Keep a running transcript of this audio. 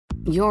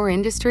Your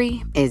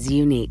industry is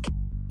unique.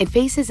 It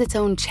faces its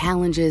own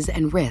challenges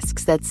and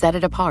risks that set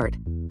it apart.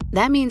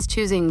 That means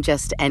choosing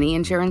just any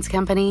insurance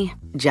company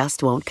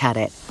just won't cut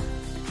it.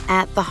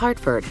 At The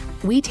Hartford,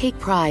 we take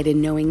pride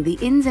in knowing the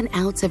ins and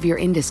outs of your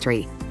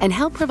industry and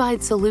help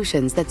provide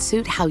solutions that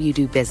suit how you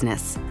do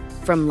business.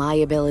 From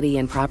liability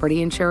and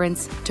property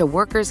insurance to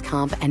workers'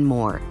 comp and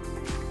more.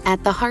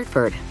 At The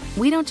Hartford,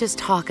 we don't just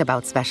talk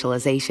about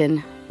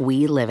specialization,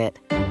 we live it.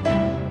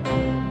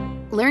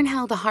 Learn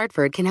how The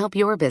Hartford can help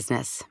your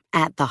business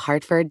at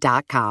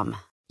thehartford.com.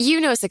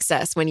 You know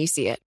success when you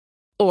see it.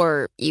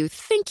 Or you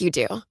think you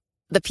do.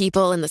 The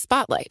people in the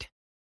spotlight.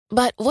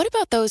 But what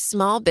about those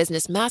small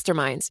business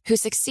masterminds who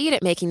succeed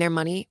at making their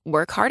money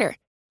work harder?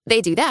 They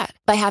do that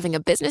by having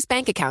a business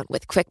bank account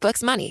with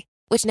QuickBooks Money,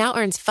 which now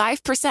earns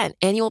 5%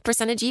 annual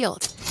percentage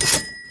yield.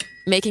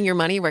 Making your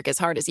money work as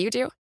hard as you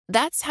do?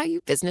 That's how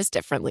you business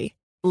differently.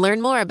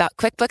 Learn more about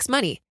QuickBooks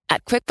Money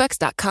at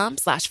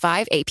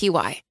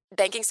quickbooks.com/5APY.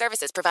 Banking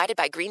services provided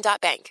by Green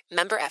Dot Bank.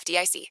 Member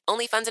FDIC.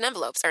 Only funds and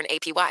envelopes earn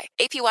APY.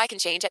 APY can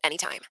change at any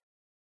time.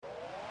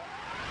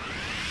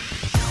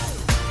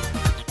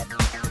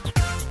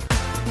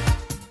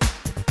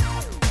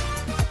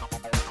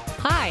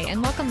 Hi,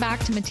 and welcome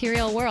back to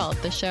Material World,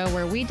 the show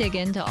where we dig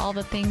into all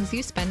the things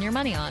you spend your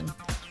money on.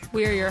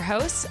 We're your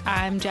hosts.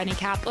 I'm Jenny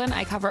Kaplan.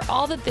 I cover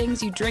all the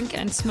things you drink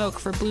and smoke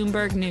for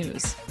Bloomberg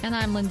News. And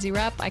I'm Lindsay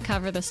Rupp. I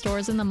cover the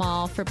stores in the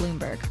mall for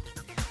Bloomberg.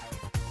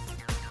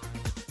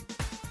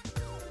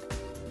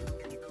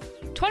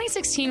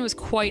 2016 was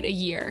quite a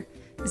year.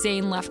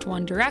 Zayn left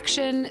One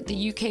Direction,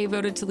 the UK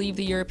voted to leave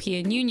the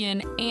European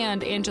Union,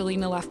 and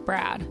Angelina left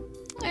Brad.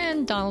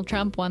 And Donald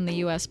Trump won the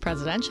U.S.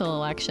 presidential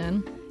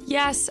election.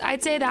 Yes,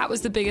 I'd say that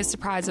was the biggest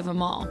surprise of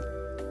them all.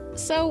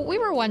 So we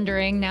were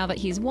wondering, now that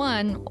he's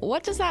won,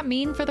 what does that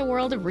mean for the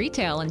world of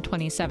retail in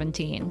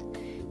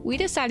 2017? We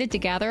decided to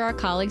gather our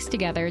colleagues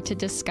together to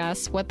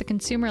discuss what the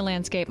consumer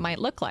landscape might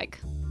look like.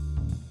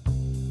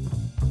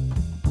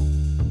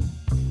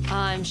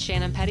 I'm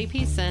Shannon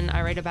Pettypiece, and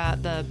I write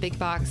about the big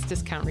box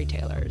discount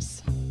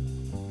retailers.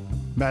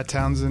 Matt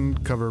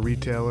Townsend, cover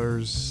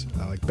retailers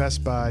like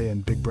Best Buy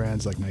and big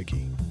brands like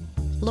Nike.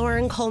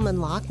 Lauren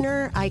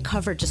Coleman-Lochner, I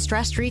cover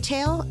distressed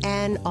retail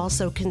and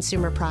also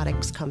consumer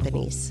products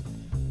companies.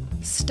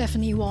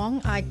 Stephanie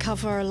Wong, I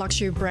cover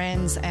luxury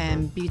brands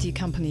and beauty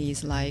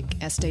companies like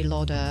Estee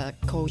Lauder,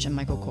 Coach, and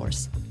Michael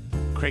Kors.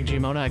 Craig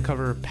Giamona, I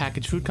cover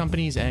packaged food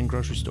companies and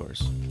grocery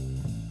stores.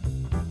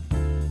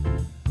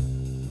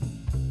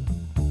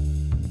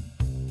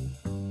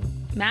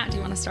 Matt, do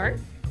you want to start?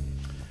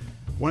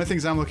 One of the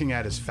things I'm looking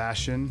at is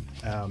fashion.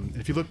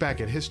 If you look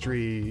back at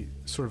history,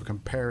 sort of a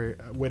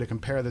way to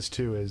compare this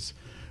to is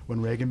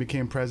when Reagan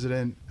became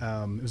president.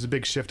 It was a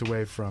big shift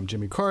away from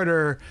Jimmy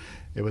Carter.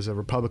 It was a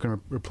Republican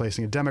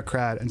replacing a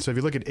Democrat. And so if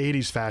you look at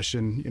 80s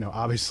fashion,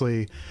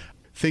 obviously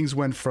things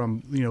went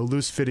from,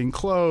 loose-fitting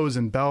clothes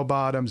and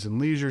bell-bottoms and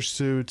leisure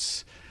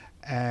suits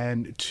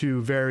and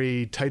to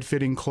very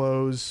tight-fitting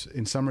clothes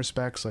in some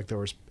respects. Like there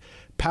was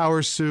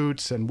power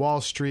suits and Wall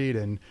Street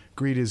and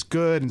greed is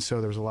good. And so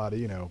there was a lot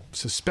of,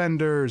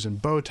 suspenders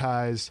and bow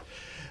ties,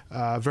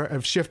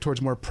 a shift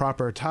towards more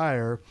proper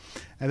attire.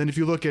 And then if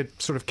you look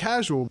at sort of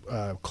casual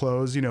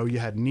clothes, you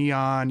had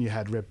neon, you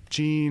had ripped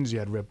jeans, you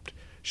had ripped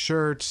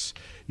shirts,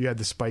 you had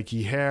the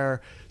spiky hair.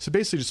 So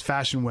basically just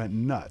fashion went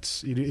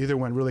nuts. It either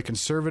went really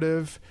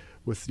conservative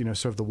with,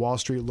 sort of the Wall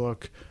Street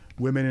look,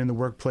 women in the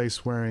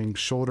workplace wearing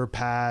shoulder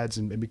pads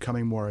and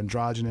becoming more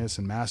androgynous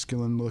and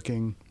masculine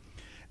looking.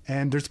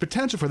 And there's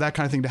potential for that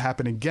kind of thing to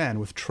happen again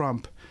with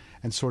Trump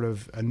and sort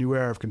of a new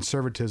era of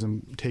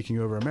conservatism taking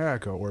over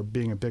America or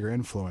being a bigger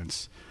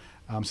influence.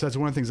 So that's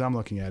one of the things I'm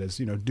looking at is,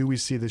 do we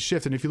see this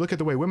shift? And if you look at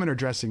the way women are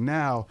dressing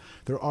now,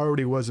 there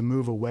already was a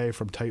move away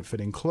from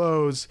tight-fitting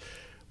clothes.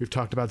 We've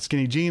talked about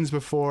skinny jeans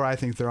before. I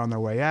think they're on their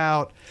way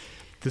out.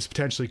 This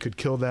potentially could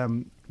kill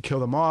them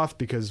off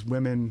because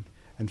women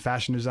and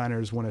fashion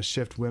designers want to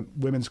shift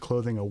women's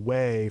clothing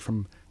away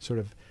from sort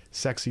of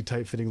sexy,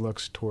 tight-fitting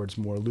looks towards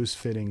more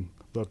loose-fitting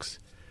looks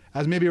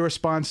as maybe a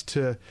response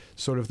to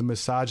sort of the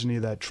misogyny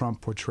that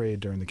Trump portrayed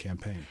during the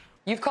campaign.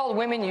 You've called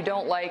women you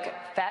don't like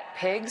fat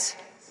pigs,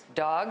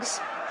 dogs,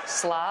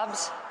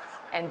 slobs,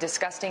 and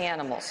disgusting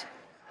animals.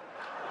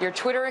 Your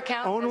Twitter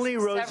account... Only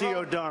Rosie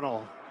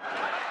O'Donnell.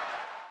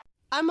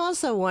 I'm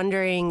also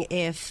wondering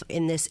if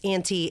in this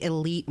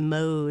anti-elite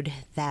mode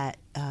that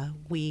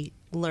we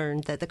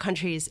learned that the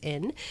country is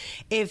in,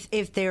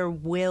 if there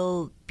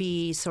will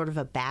be sort of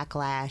a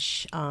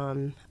backlash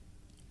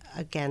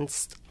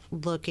against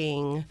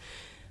looking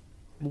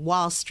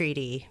Wall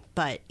Streety,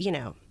 but,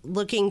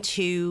 looking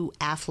to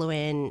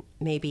affluent,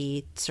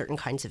 maybe certain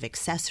kinds of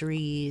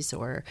accessories,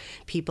 or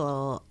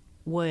people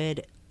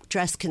would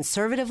dress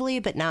conservatively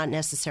but not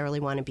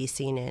necessarily want to be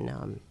seen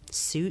in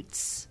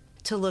suits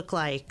to look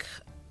like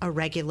a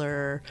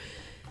regular,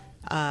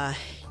 not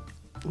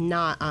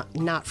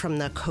from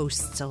the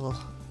coastal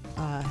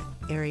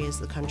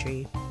areas of the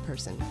country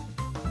person.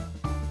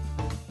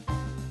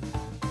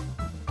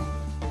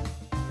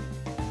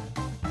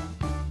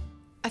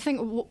 I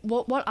think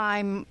what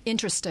I'm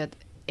interested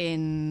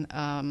in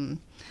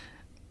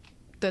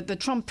the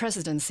Trump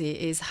presidency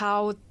is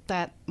how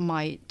that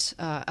might,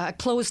 a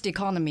closed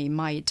economy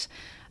might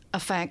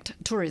affect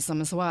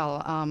tourism as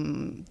well.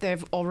 There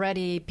are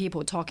already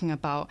people talking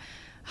about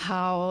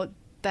how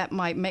that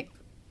might make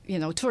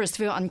tourists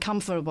feel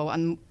uncomfortable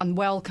and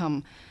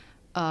unwelcome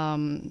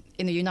in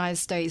the United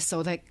States,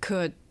 so that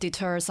could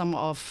deter some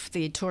of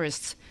the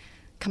tourists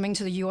coming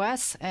to the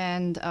U.S.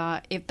 And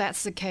if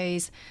that's the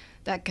case,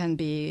 that can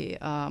be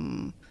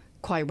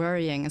quite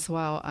worrying as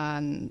well.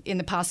 And in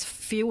the past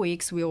few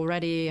weeks, we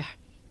already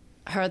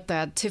heard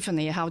that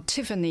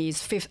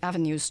Tiffany's Fifth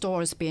Avenue store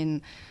has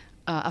been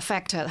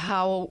affected,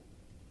 how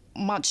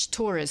much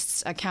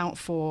tourists account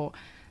for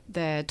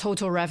their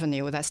total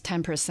revenue. That's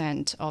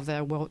 10% of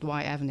their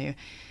worldwide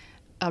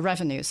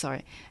revenue.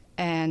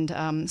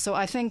 And so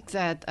I think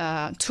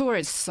that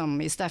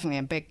tourism is definitely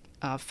a big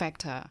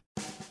factor.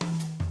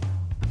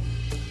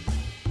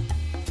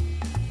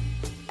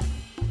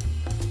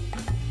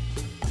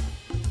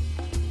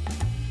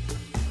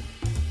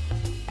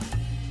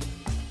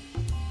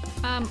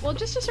 Well,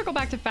 just to circle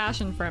back to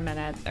fashion for a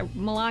minute,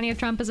 Melania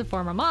Trump is a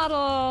former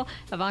model.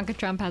 Ivanka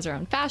Trump has her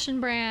own fashion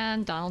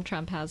brand. Donald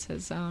Trump has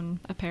his own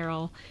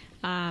apparel.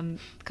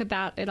 Could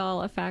that at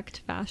all affect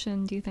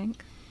fashion, do you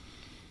think?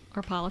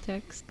 Or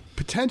politics?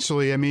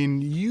 Potentially. I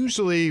mean,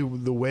 usually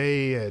the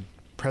way a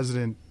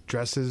president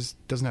dresses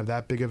doesn't have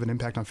that big of an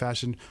impact on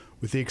fashion,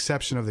 with the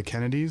exception of the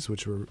Kennedys,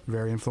 which were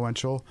very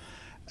influential.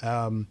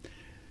 I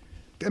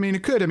mean,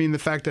 it could. I mean, the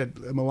fact that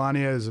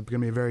Melania is going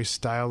to be a very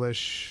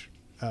stylish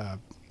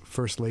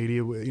first lady,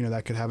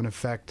 that could have an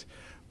effect.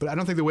 But I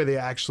don't think the way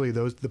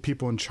the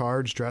people in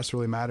charge dress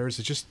really matters.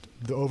 It's just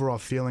the overall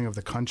feeling of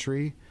the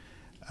country.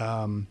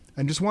 And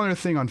just one other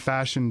thing on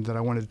fashion that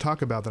I wanted to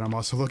talk about that I'm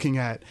also looking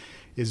at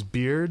is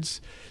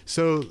beards.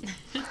 So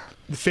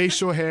the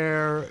facial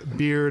hair,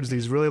 beards,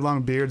 these really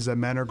long beards that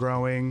men are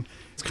growing,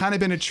 it's kind of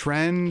been a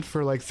trend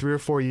for like 3 or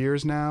 4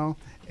 years now.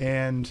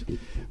 And,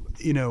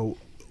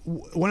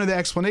 one of the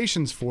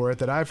explanations for it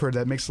that I've heard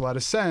that makes a lot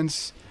of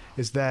sense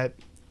is that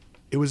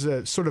it was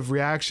a sort of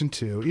reaction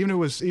to, even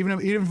if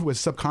it was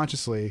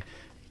subconsciously,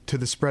 to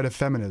the spread of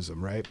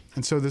feminism, right?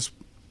 And so this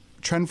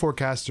trend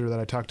forecaster that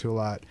I talked to a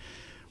lot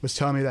was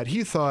telling me that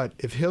he thought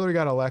if Hillary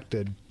got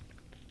elected,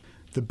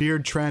 the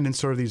beard trend and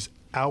sort of these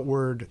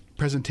outward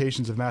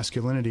presentations of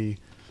masculinity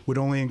would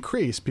only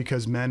increase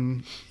because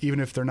men, even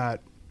if they're not,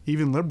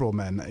 even liberal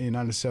men,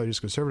 not necessarily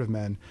just conservative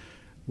men,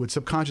 would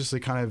subconsciously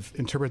kind of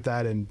interpret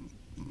that and,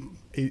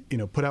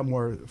 put out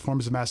more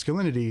forms of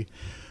masculinity.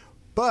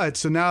 But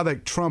so now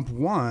that Trump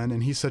won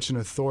and he's such an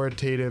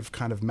authoritative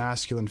kind of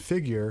masculine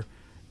figure,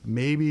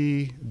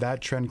 maybe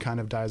that trend kind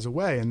of dies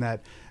away and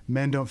that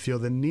men don't feel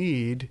the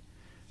need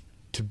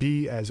to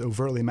be as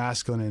overtly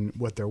masculine in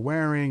what they're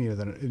wearing.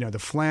 The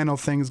flannel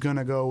thing's going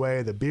to go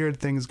away. The beard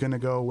thing's going to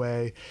go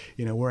away.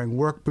 Wearing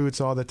work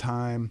boots all the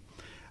time.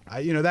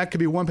 That could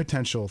be one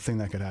potential thing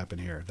that could happen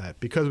here, that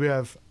because we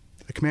have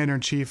a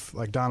commander-in-chief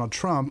like Donald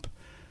Trump,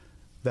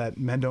 that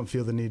men don't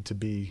feel the need to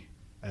be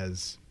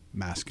as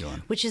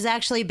masculine, which has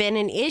actually been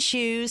an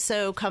issue.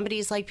 So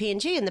companies like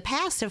P&G in the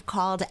past have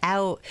called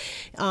out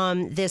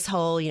this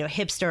whole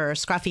hipster or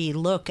scruffy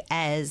look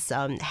as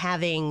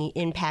having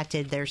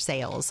impacted their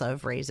sales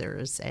of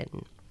razors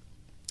and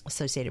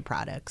associated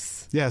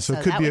products. Yeah, so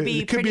it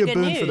could be a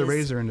boon news for the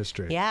razor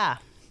industry. Yeah.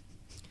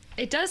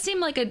 It does seem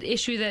like an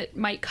issue that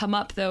might come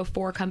up, though,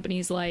 for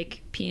companies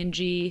like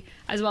P&G,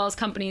 as well as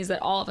companies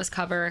that all of us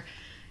cover,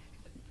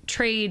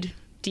 trade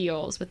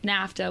deals with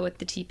NAFTA, with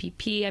the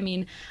TPP. I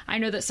mean, I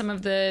know that some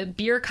of the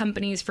beer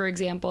companies, for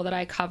example, that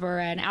I cover,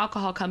 and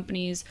alcohol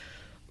companies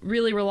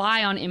really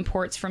rely on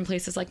imports from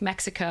places like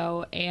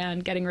Mexico,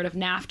 and getting rid of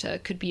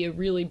NAFTA could be a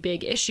really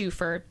big issue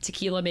for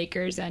tequila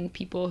makers and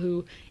people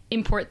who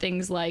import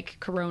things like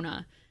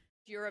Corona.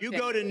 You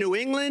go to New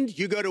England,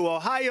 you go to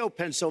Ohio,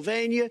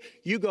 Pennsylvania,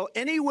 you go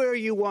anywhere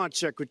you want,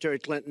 Secretary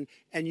Clinton,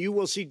 and you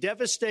will see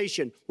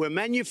devastation where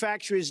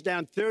manufacturing is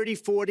down 30,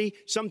 40,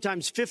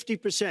 sometimes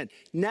 50%.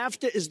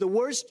 NAFTA is the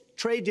worst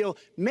trade deal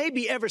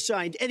maybe ever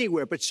signed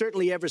anywhere, but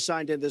certainly ever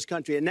signed in this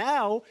country. And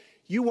now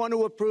you want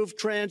to approve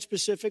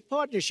Trans-Pacific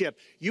Partnership.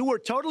 You were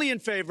totally in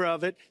favor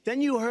of it.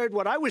 Then you heard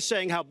what I was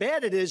saying, how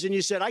bad it is, and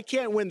you said, I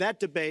can't win that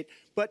debate.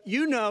 But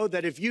you know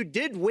that if you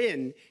did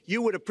win,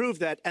 you would approve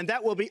that, and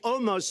that will be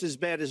almost as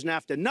bad as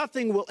NAFTA.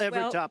 Nothing will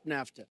ever top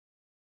NAFTA.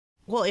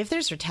 Well, if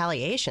there's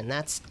retaliation,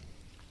 that's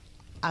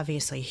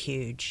obviously a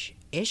huge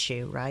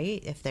issue,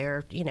 right? If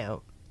they're,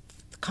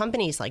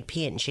 companies like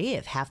P&G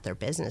have half their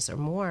business or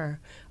more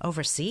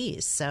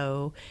overseas,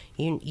 so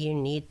you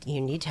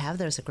need to have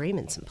those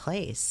agreements in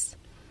place.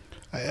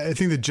 I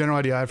think the general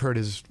idea I've heard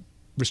is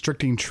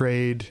restricting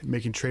trade,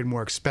 making trade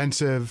more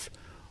expensive,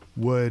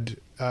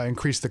 would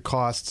increase the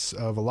costs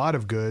of a lot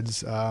of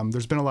goods.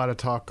 There's been a lot of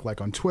talk,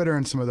 like on Twitter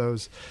and some of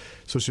those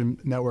social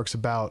networks,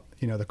 about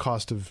the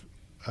cost of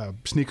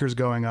sneakers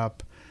going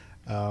up.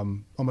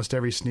 Almost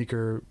every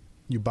sneaker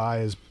you buy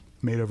is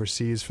made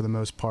overseas for the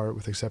most part,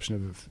 with the exception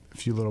of a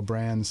few little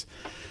brands.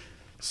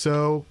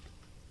 So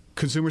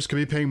consumers could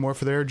be paying more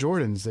for their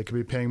Jordans. They could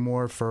be paying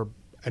more for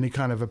any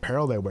kind of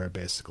apparel they wear,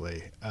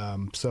 basically.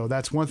 So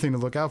that's one thing to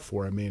look out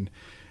for. I mean,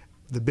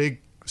 the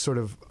big sort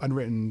of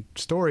unwritten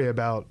story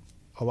about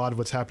a lot of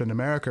what's happened in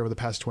America over the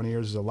past 20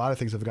 years is a lot of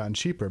things have gotten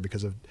cheaper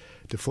because of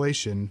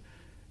deflation,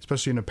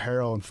 especially in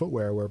apparel and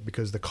footwear,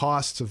 because the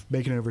costs of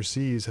making it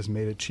overseas has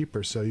made it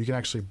cheaper. So you can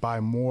actually buy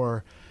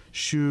more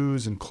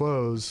shoes and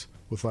clothes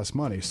with less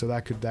money. So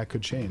that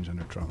could change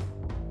under Trump.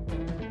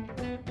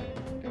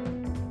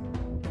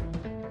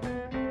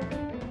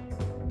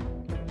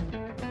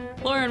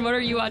 Lauren, what are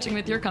you watching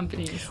with your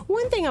companies?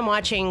 One thing I'm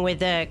watching with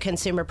the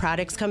consumer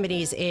products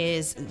companies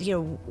is,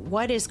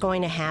 what is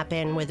going to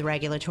happen with the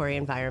regulatory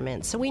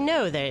environment. So we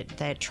know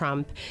that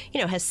Trump,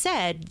 has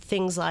said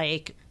things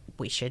like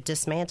we should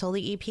dismantle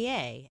the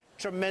EPA.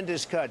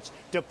 Tremendous cuts.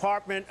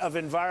 Department of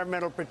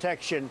Environmental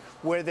Protection,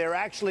 where they're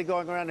actually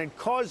going around and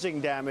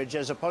causing damage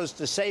as opposed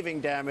to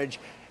saving damage.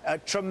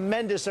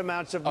 Tremendous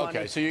amounts of money.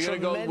 Okay, so you're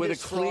going to go with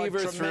a cleaver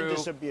fraud, through.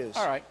 Tremendous abuse.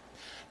 All right.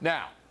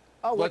 Now.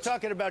 Oh, we're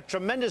talking about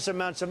tremendous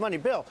amounts of money.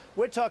 Bill,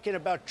 we're talking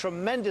about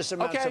tremendous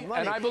amounts of money.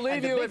 And I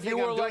believe you if you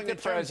were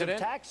elected president.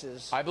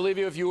 Taxes. I believe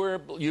you if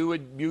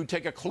you'd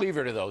take a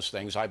cleaver to those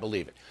things. I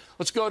believe it.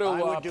 Let's go to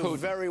I would do Putin.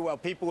 Very well.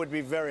 People would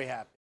be very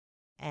happy.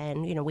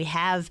 And, we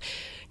have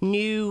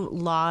new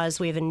laws.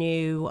 We have a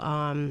new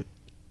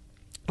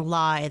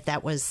law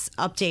that was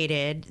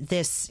updated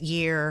this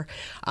year,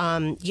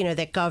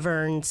 that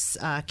governs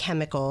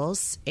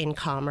chemicals in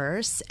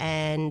commerce.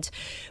 And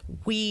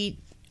we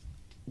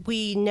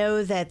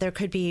know that there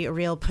could be a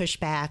real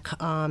pushback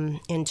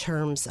in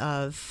terms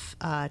of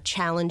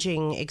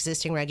challenging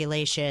existing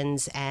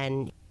regulations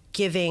and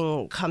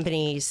giving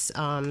companies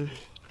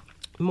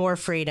more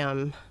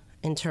freedom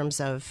in terms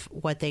of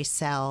what they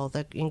sell,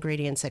 the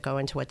ingredients that go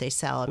into what they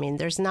sell. I mean,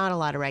 there's not a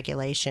lot of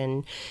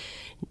regulation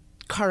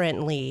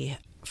currently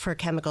for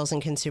chemicals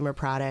and consumer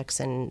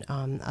products and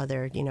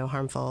other,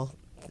 harmful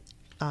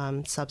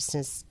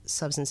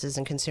substances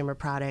in consumer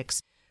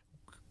products.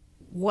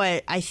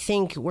 What I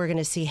think we're going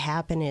to see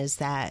happen is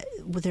that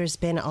there's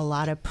been a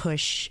lot of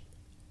push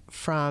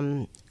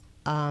from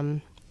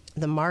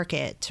the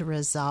market to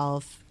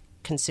resolve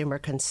consumer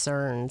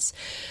concerns.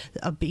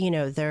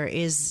 There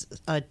is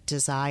a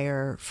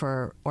desire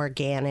for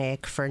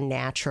organic, for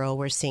natural.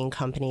 We're seeing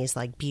companies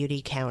like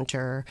Beauty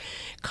Counter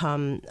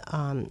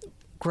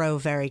grow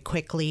very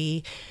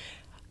quickly.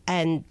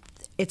 And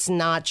it's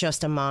not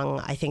just among,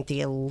 I think,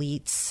 the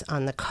elites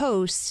on the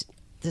coast.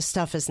 The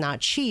stuff is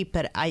not cheap,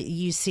 but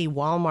you see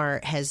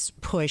Walmart has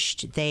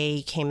pushed.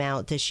 They came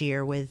out this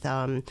year with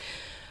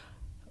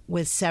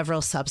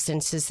several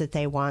substances that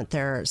they want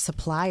their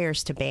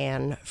suppliers to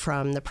ban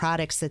from the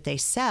products that they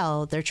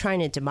sell. They're trying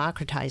to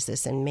democratize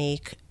this and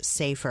make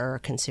safer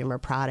consumer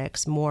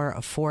products more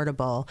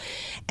affordable.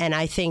 And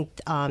I think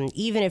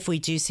even if we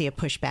do see a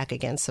pushback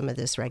against some of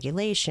this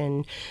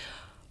regulation,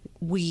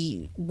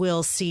 we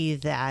will see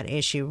that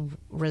issue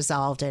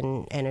resolved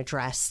and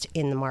addressed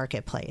in the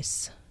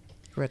marketplace,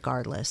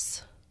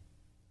 regardless.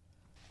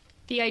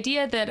 The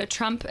idea that a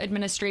Trump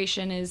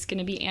administration is going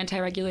to be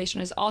anti-regulation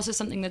is also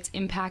something that's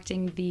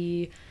impacting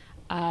the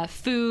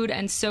food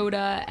and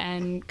soda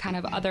and kind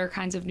of other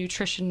kinds of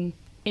nutrition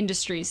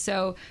industries.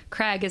 So,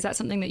 Craig, is that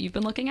something that you've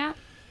been looking at?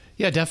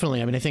 Yeah,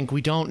 definitely. I mean, I think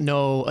we don't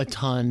know a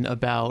ton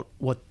about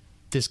what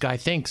this guy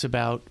thinks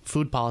about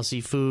food policy.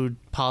 Food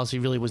policy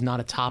really was not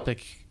a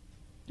topic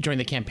during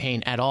the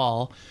campaign at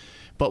all.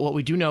 But what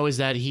we do know is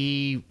that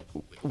he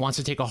wants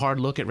to take a hard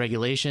look at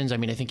regulations. I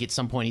mean, I think at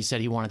some point he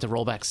said he wanted to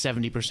roll back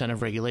 70%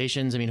 of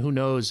regulations. I mean, who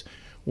knows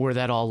where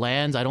that all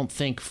lands? I don't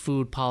think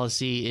food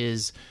policy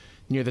is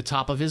near the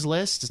top of his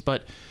list,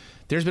 but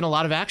there's been a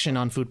lot of action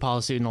on food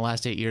policy in the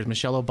last 8 years.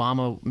 Michelle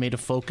Obama made a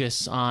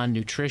focus on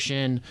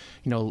nutrition.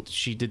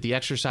 She did the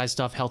exercise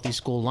stuff, healthy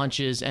school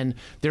lunches, and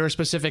there are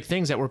specific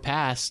things that were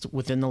passed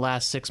within the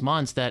last 6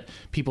 months that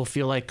people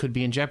feel like could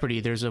be in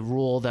jeopardy. There's a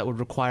rule that would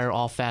require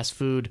all fast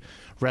food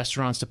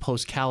restaurants to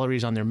post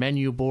calories on their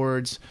menu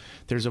boards.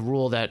 There's a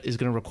rule that is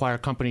going to require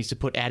companies to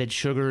put added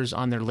sugars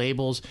on their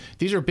labels.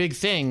 These are big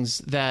things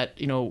that,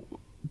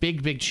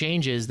 big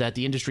changes that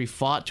the industry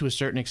fought to a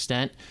certain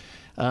extent.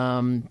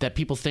 That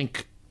people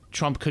think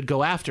Trump could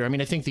go after. I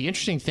mean, I think the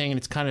interesting thing, and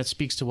it kind of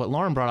speaks to what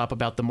Lauren brought up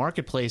about the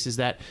marketplace, is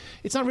that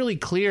it's not really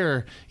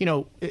clear,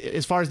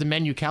 as far as the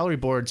menu calorie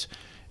boards,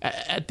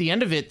 at the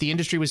end of it, the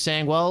industry was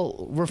saying,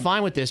 well, we're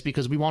fine with this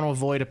because we want to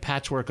avoid a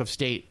patchwork of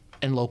state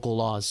and local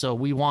laws. So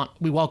we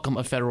welcome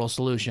a federal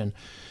solution.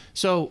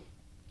 So,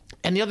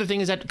 and the other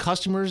thing is that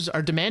customers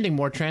are demanding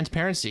more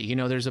transparency.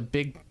 There's a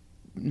big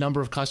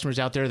number of customers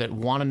out there that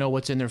want to know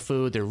what's in their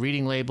food. They're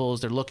reading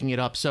labels. They're looking it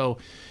up. So,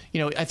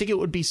 I think it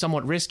would be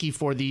somewhat risky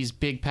for these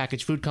big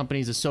packaged food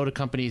companies, the soda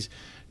companies,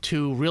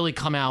 to really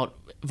come out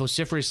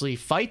vociferously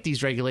fight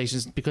these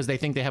regulations because they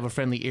think they have a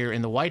friendly ear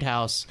in the White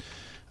House,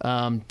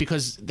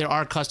 because there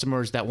are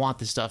customers that want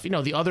this stuff.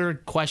 The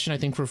other question, I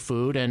think, for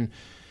food, and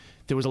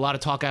there was a lot of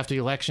talk after the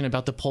election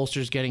about the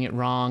pollsters getting it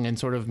wrong and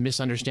sort of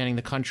misunderstanding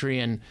the country.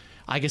 And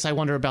I guess I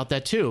wonder about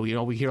that, too.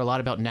 We hear a lot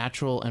about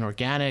natural and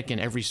organic, and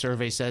every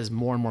survey says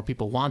more and more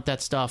people want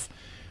that stuff.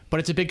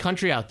 But it's a big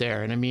country out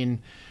there. And I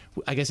mean,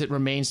 I guess it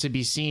remains to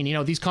be seen.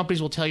 These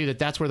companies will tell you that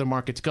that's where the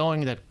market's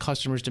going, that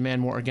customers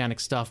demand more organic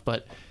stuff,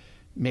 but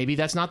maybe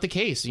that's not the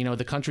case.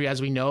 The country,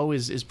 as we know,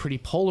 is pretty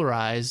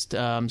polarized.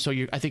 I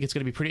think it's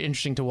going to be pretty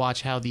interesting to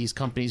watch how these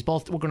companies, we're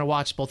going to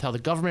watch both how the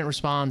government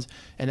responds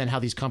and then how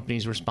these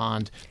companies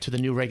respond to the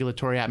new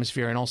regulatory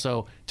atmosphere and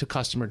also to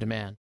customer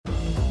demand.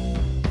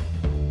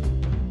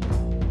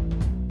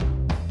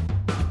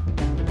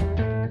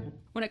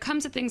 When it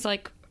comes to things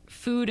like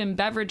food and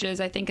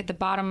beverages, I think at the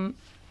bottom,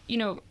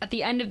 at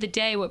the end of the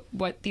day,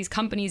 what these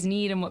companies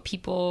need and what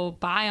people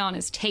buy on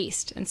is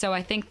taste. And so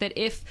I think that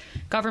if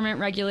government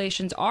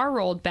regulations are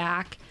rolled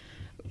back,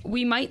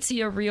 we might see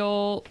a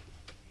real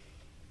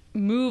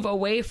move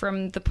away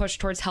from the push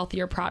towards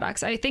healthier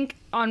products. I think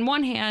on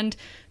one hand,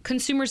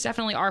 consumers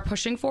definitely are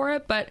pushing for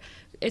it, but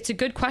it's a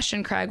good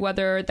question, Craig,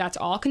 whether that's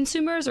all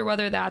consumers or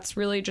whether that's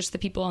really just the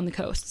people on the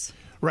coasts.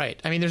 Right.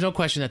 I mean, there's no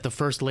question that the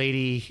First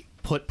Lady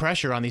put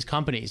pressure on these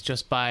companies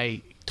just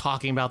by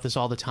talking about this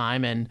all the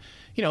time. And,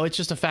 it's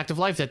just a fact of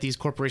life that these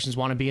corporations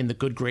want to be in the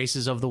good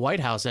graces of the White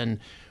House. And,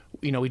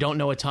 we don't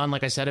know a ton,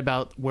 like I said,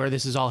 about where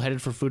this is all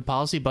headed for food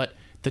policy, but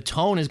the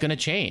tone is going to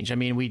change. I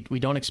mean, we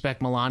don't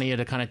expect Melania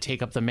to kind of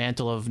take up the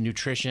mantle of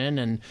nutrition,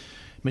 and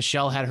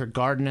Michelle had her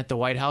garden at the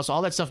White House.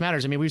 All that stuff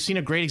matters. I mean, we've seen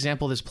a great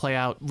example of this play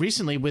out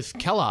recently with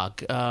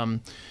Kellogg.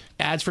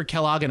 Ads for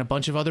Kellogg and a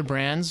bunch of other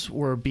brands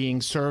were being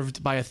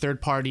served by a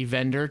third-party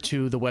vendor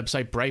to the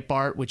website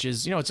Breitbart, which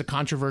is, it's a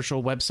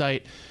controversial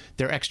website.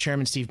 Their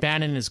ex-chairman, Steve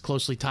Bannon, is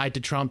closely tied to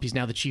Trump. He's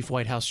now the chief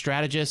White House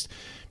strategist.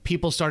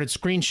 People started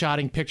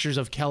screenshotting pictures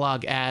of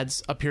Kellogg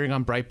ads appearing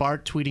on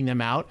Breitbart, tweeting them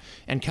out,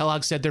 and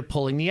Kellogg said they're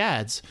pulling the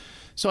ads.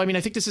 So, I mean,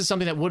 I think this is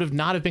something that would have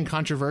not have been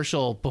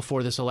controversial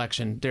before this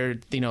election.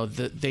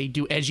 They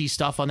do edgy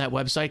stuff on that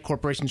website.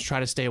 Corporations try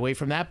to stay away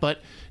from that,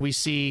 but we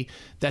see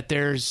that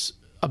there's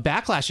a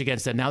backlash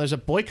against that. Now there's a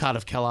boycott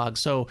of Kellogg.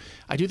 So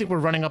I do think we're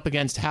running up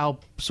against how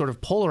sort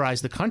of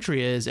polarized the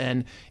country is.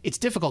 And it's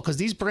difficult because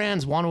these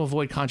brands want to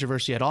avoid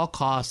controversy at all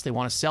costs. They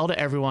want to sell to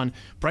everyone.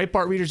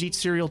 Breitbart readers eat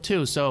cereal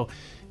too. So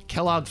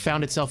Kellogg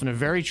found itself in a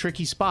very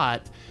tricky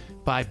spot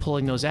by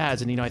pulling those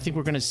ads. And, I think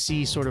we're going to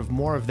see sort of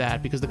more of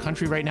that because the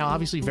country right now,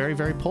 obviously very,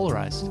 very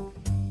polarized.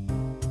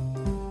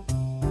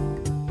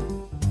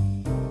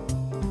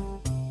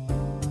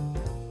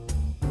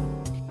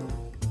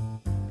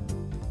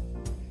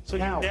 So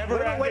now,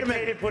 wait a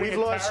minute.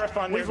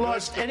 We've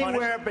lost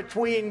anywhere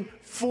between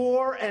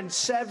 4 and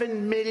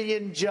 7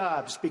 million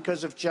jobs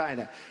because of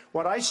China.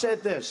 What I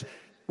said this.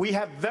 We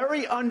have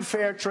very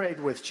unfair trade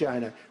with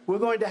China. We're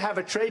going to have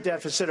a trade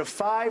deficit of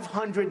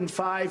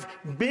 $505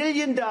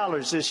 billion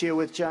this year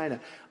with China.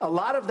 A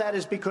lot of that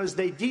is because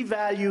they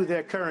devalue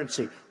their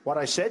currency. What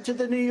I said to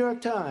the New York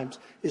Times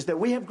is that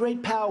we have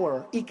great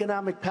power,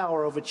 economic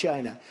power over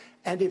China.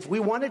 And if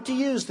we wanted to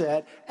use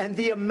that, and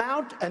the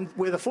amount, and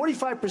where the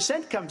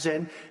 45% comes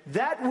in,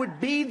 that would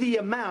be the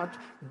amount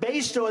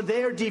based on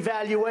their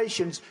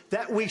devaluations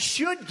that we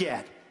should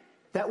get.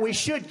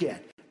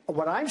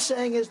 What I'm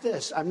saying is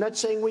this. I'm not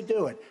saying we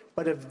do it.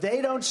 But if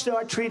they don't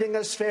start treating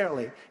us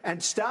fairly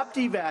and stop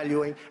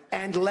devaluing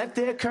and let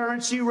their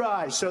currency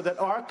rise so that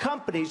our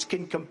companies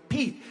can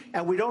compete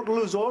and we don't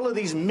lose all of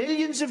these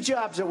millions of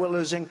jobs that we're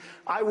losing,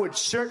 I would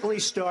certainly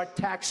start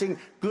taxing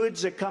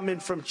goods that come in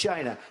from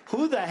China.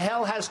 Who the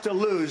hell has to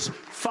lose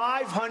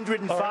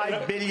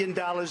 $505 billion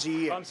a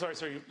year? I'm sorry,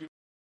 sir.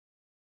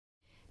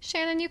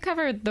 Shannon, you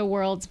covered the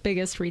world's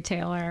biggest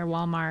retailer,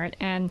 Walmart,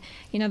 and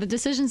the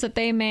decisions that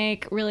they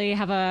make really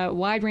have a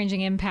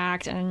wide-ranging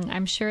impact, and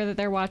I'm sure that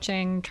they're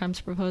watching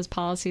Trump's proposed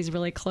policies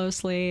really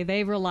closely.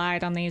 They've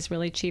relied on these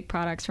really cheap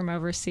products from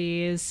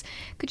overseas.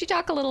 Could you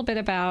talk a little bit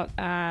about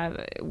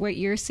what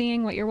you're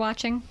seeing, what you're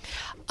watching?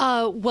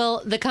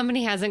 Well, the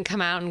company hasn't come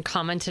out and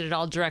commented at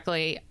all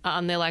directly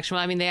on the election.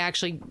 I mean, the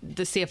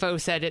CFO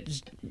said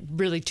it's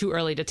really too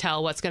early to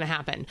tell what's going to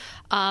happen.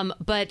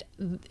 But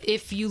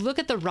if you look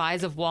at the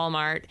rise of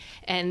Walmart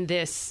and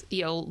this,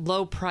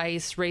 low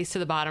price, race to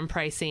the bottom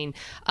pricing,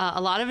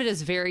 a lot of it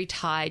is very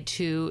tied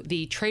to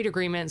the trade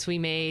agreements we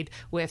made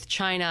with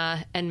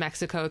China and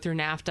Mexico through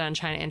NAFTA and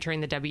China entering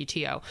the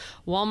WTO.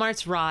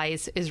 Walmart's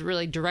rise is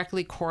really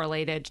directly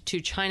correlated to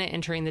China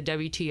entering the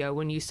WTO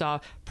when you saw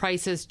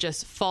prices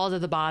just fall to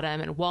the bottom,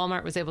 and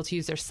Walmart was able to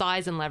use their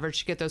size and leverage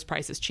to get those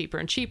prices cheaper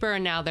and cheaper,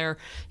 and now there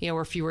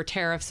were fewer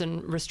tariffs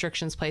and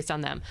restrictions placed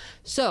on them.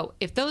 So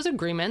if those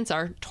agreements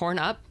are torn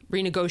up,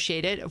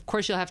 renegotiated, of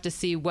course you'll have to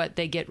see what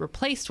they get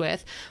replaced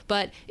with.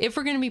 But if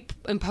we're going to be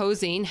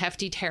imposing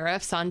hefty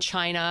tariffs on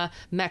China,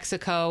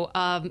 Mexico,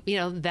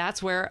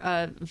 that's where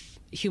a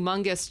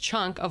humongous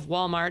chunk of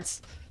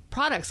Walmart's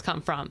products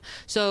come from.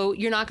 So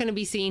you're not going to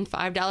be seeing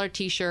 $5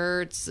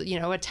 t-shirts, a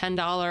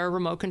 $10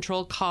 remote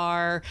control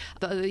car,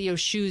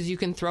 shoes you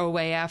can throw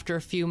away after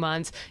a few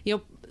months.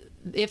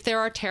 if there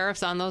are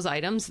tariffs on those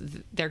items,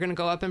 they're going to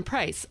go up in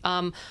price.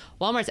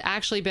 Walmart's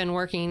actually been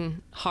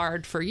working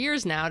hard for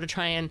years now to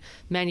try and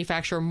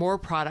manufacture more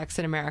products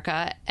in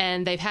America,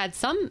 and they've had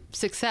some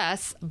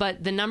success,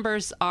 but the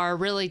numbers are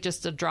really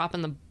just a drop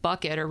in the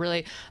bucket, or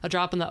really a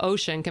drop in the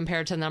ocean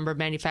compared to the number of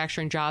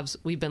manufacturing jobs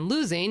we've been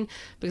losing,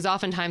 because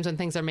oftentimes when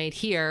things are made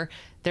here,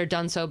 they're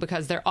done so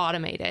because they're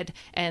automated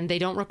and they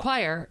don't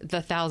require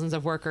the thousands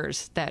of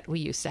workers that we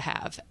used to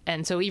have.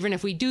 And so even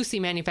if we do see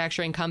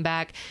manufacturing come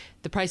back,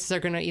 the prices are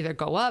going to either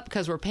go up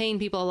because we're paying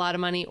people a lot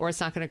of money, or it's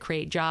not going to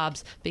create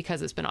jobs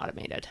because it's been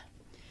automated.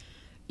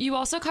 You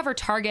also cover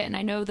Target, and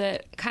I know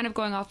that, kind of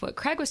going off what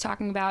Craig was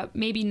talking about,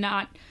 maybe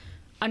not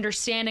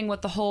understanding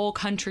what the whole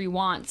country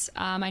wants.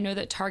 I know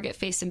that Target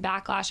faced some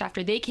backlash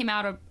after they came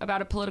out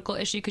about a political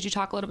issue. Could you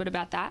talk a little bit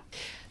about that?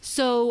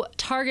 So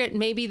Target,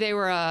 maybe they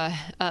were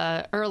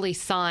a early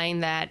sign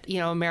that,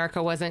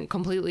 America wasn't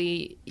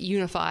completely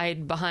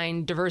unified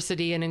behind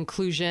diversity and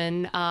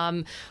inclusion.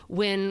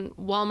 When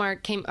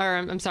Target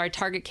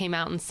came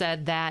out and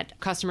said that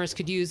customers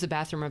could use the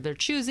bathroom of their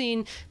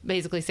choosing,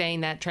 basically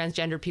saying that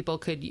transgender people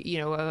could,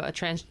 a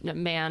trans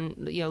man,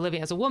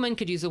 living as a woman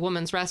could use a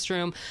woman's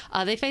restroom.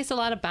 They faced a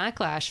lot of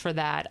backlash for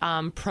that,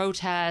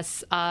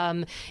 protests.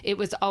 It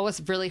was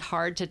always really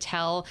hard to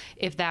tell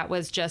if that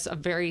was just a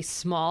very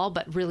small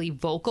but really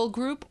vocal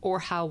group or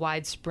how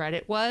widespread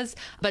it was.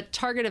 But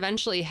Target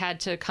eventually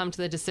had to come to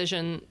the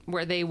decision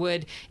where they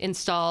would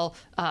install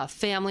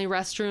family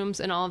restrooms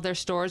in all of their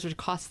stores, which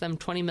cost them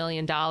 $20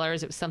 million.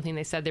 It was something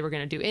they said they were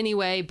going to do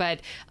anyway, but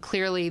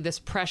clearly this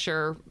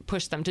pressure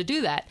pushed them to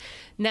do that.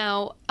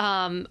 Now,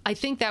 I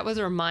think that was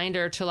a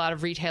reminder to a lot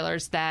of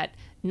retailers that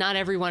not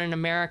everyone in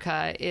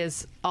America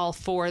is all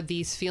for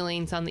these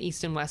feelings on the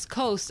East and West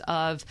Coast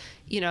of,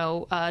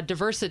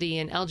 diversity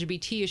and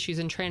LGBT issues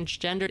and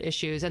transgender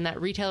issues, and that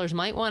retailers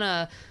might want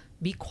to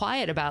be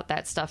quiet about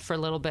that stuff for a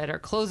little bit or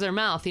close their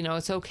mouth.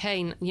 It's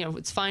okay.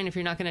 It's fine if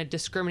you're not going to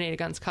discriminate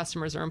against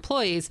customers or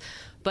employees,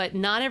 but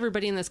not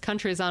everybody in this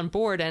country is on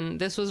board. And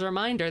this was a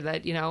reminder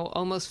that,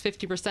 almost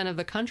 50% of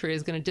the country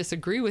is going to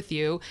disagree with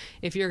you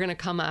if you're going to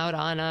come out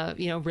on a,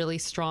 really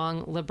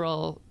strong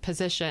liberal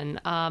position.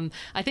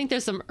 I think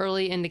there's some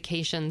early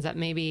indications that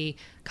maybe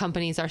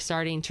companies are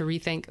starting to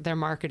rethink their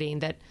marketing,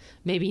 that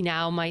maybe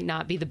now might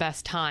not be the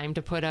best time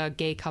to put a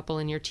gay couple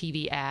in your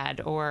TV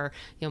ad, or,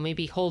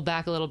 maybe hold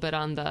back a little bit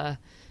on the,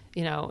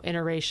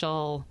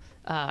 interracial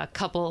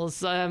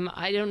couples.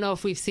 I don't know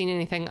if we've seen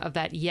anything of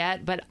that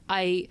yet, but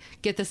I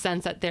get the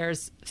sense that they're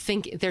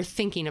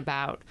thinking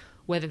about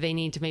whether they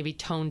need to maybe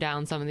tone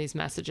down some of these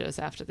messages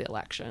after the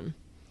election.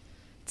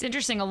 It's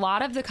interesting. A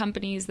lot of the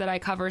companies that I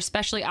cover,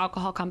 especially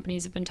alcohol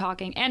companies, have been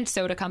talking, and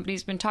soda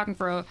companies have been talking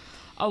for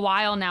a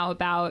while now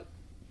about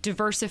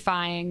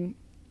diversifying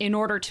in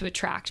order to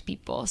attract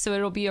people. So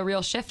it'll be a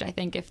real shift, I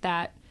think, if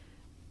that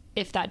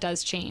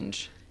does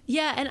change.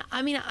 Yeah, and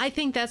I mean, I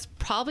think that's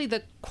probably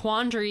the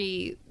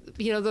quandary,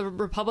 the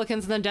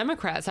Republicans and the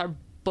Democrats are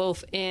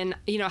both in,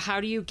 how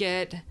do you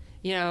get,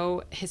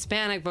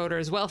 Hispanic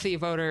voters, wealthy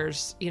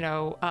voters,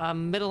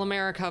 middle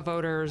America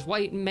voters,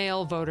 white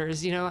male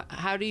voters,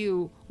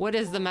 what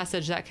is the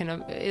message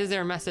is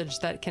there a message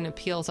that can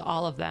appeal to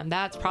all of them?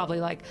 That's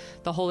probably like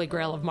the holy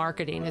grail of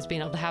marketing, is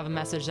being able to have a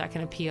message that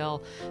can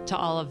appeal to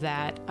all of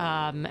that,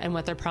 and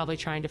what they're probably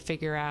trying to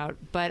figure out.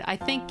 But I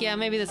think,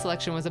 maybe this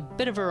election was a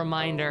bit of a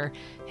reminder,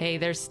 hey,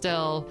 there's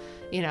still,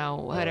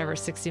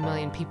 60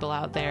 million people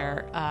out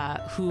there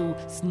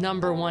whose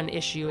number one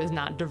issue is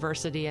not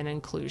diversity and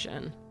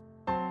inclusion.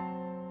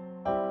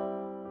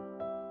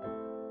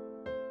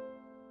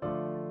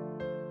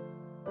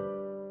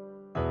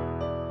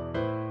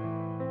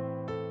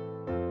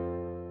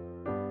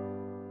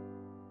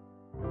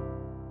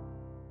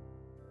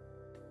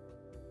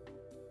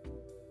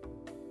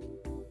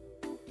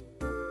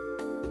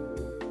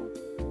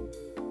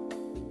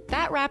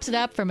 That wraps it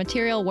up for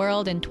Material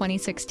World in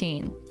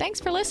 2016. Thanks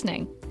for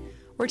listening.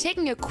 We're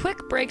taking a quick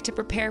break to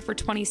prepare for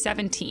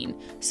 2017,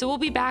 so we'll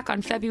be back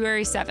on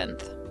February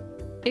 7th.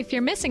 If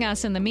you're missing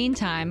us in the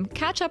meantime,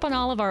 catch up on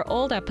all of our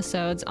old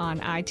episodes on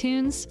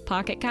iTunes,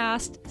 Pocket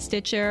Cast,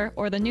 Stitcher,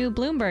 or the new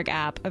Bloomberg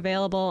app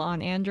available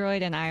on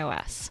Android and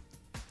iOS.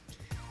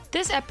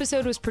 This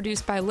episode was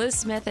produced by Liz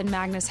Smith and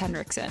Magnus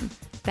Henriksen.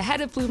 The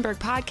head of Bloomberg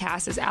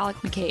Podcast is Alec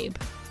McCabe.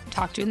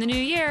 Talk to you in the new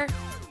year.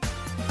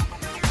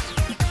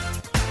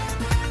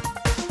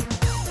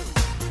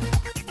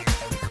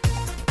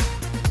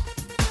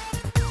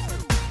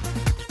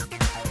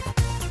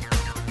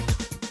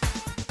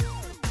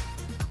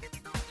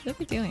 What are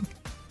we doing?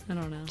 I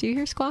don't know. Do you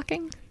hear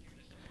squawking?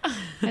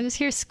 I just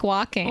hear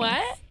squawking.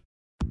 What?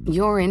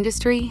 Your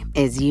industry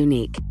is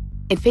unique.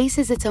 It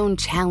faces its own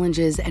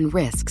challenges and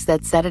risks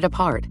that set it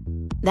apart.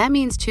 That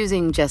means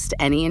choosing just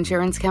any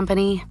insurance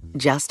company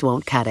just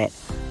won't cut it.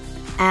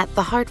 At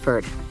The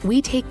Hartford,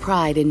 we take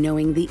pride in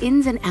knowing the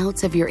ins and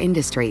outs of your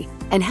industry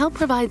and help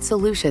provide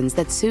solutions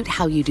that suit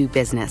how you do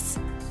business.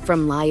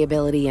 From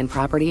liability and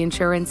property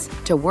insurance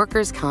to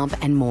workers' comp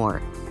and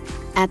more.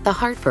 At The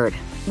Hartford,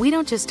 we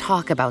don't just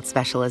talk about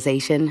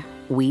specialization,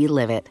 we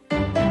live it.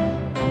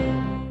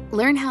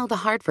 Learn how The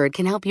Hartford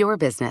can help your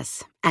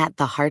business at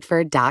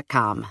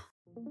thehartford.com.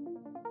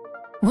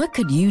 What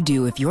could you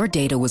do if your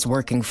data was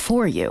working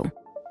for you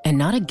and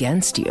not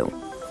against you?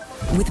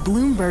 With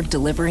Bloomberg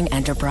delivering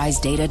enterprise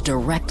data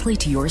directly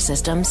to your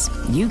systems,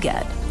 you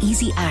get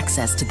easy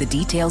access to the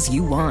details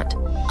you want,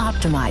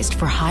 optimized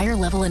for higher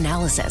level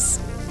analysis,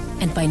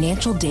 and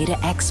financial data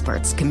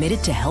experts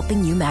committed to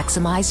helping you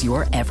maximize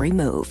your every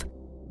move.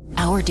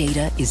 Our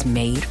data is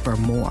made for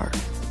more,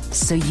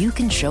 so you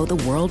can show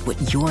the world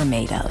what you're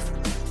made of.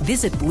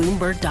 Visit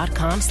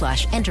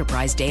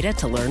Bloomberg.com/enterprise data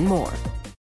to learn more.